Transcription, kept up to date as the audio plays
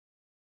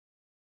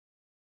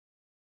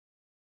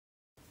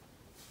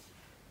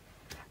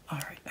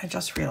I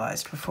just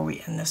realized before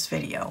we end this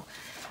video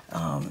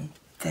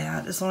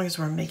that as long as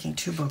we're making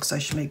 2 books, I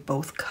should make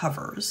both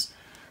covers.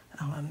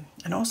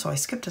 And also I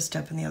skipped a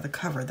step in the other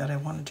cover that I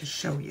wanted to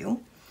show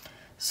you.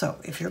 So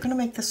if you're going to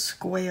make the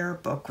square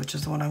book, which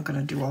is the one I'm going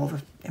to do all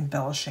the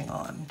embellishing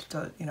on,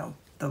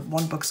 the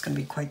one book's going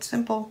to be quite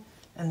simple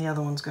and the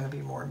other one's going to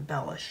be more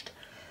embellished.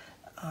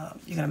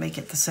 You're going to make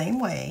it the same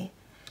way,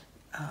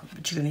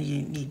 but you're going to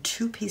need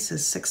 2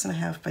 pieces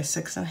 6.5 by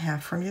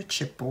 6.5 from your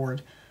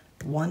chipboard,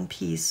 1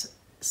 piece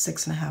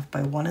 6.5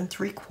 by 1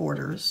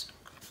 3/4.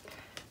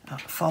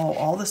 Follow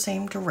all the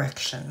same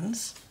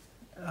directions.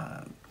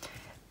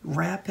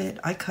 Wrap it.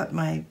 I cut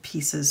my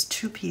pieces,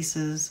 2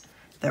 pieces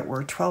that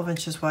were 12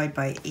 inches wide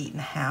by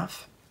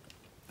 8.5.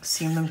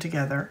 Seam them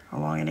together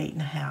along an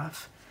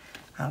 8.5.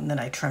 Then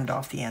I trimmed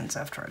off the ends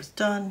after I was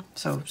done.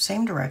 So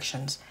same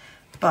directions,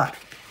 but,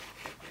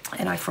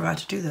 and I forgot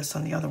to do this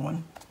on the other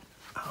one.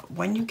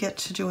 When you get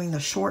to doing the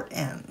short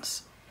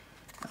ends,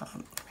 let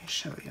me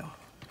show you.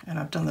 And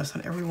I've done this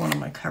on every one of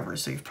my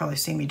covers, so you've probably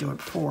seen me do it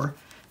before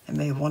and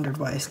may have wondered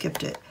why I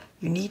skipped it.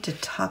 You need to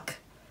tuck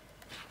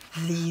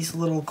these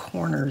little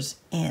corners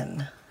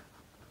in.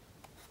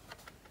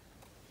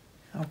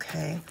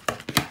 Okay,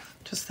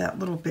 just that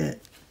little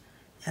bit,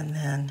 and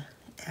then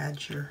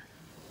add your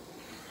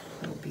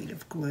little bead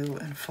of glue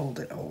and fold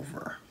it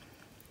over.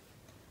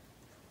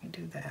 You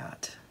do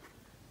that.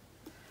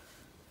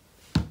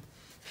 And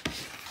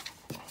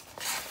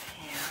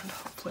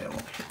hopefully I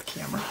won't hit the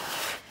camera.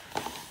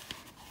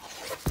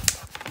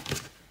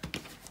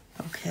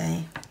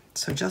 Okay,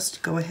 so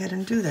just go ahead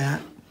and do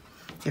that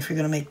if you're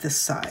going to make this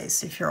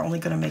size. If you're only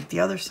going to make the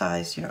other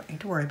size, you don't need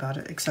to worry about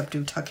it, except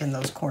do tuck in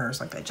those corners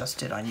like I just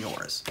did on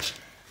yours.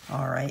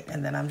 All right,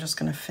 and then I'm just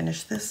going to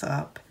finish this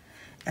up,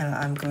 and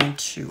I'm going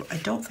to, I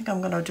don't think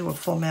I'm going to do a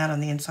full mat on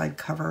the inside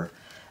cover.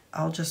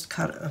 I'll just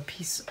cut a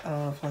piece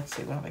of, let's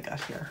see, what have I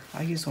got here?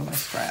 I'll use one of my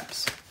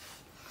scraps.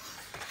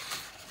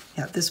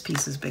 Yeah, this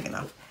piece is big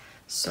enough.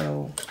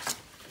 So,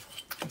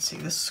 let's see,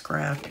 this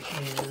scrap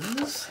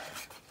is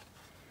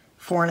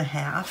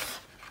 4.5,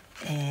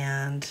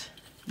 and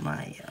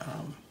my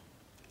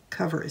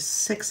cover is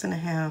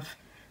 6.5,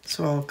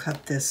 so I'll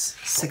cut this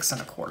 6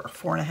 1/4,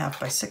 4.5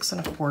 by 6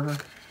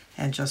 1/4,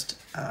 and just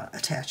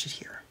attach it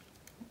here.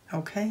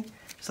 Okay,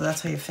 so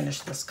that's how you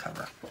finish this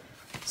cover.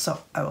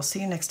 So I will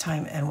see you next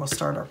time, and we'll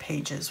start our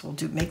pages. We'll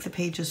make the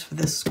pages for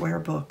this square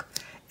book,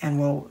 and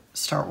we'll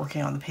start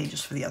working on the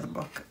pages for the other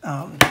book,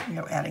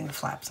 adding the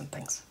flaps and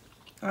things.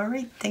 All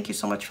right, thank you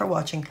so much for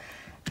watching.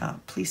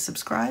 Please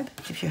subscribe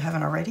if you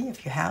haven't already.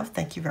 If you have,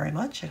 thank you very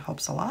much. It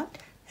helps a lot,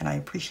 and I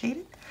appreciate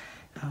it.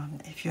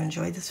 If you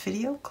enjoyed this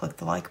video, click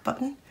the like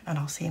button, and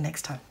I'll see you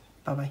next time.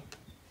 Bye-bye.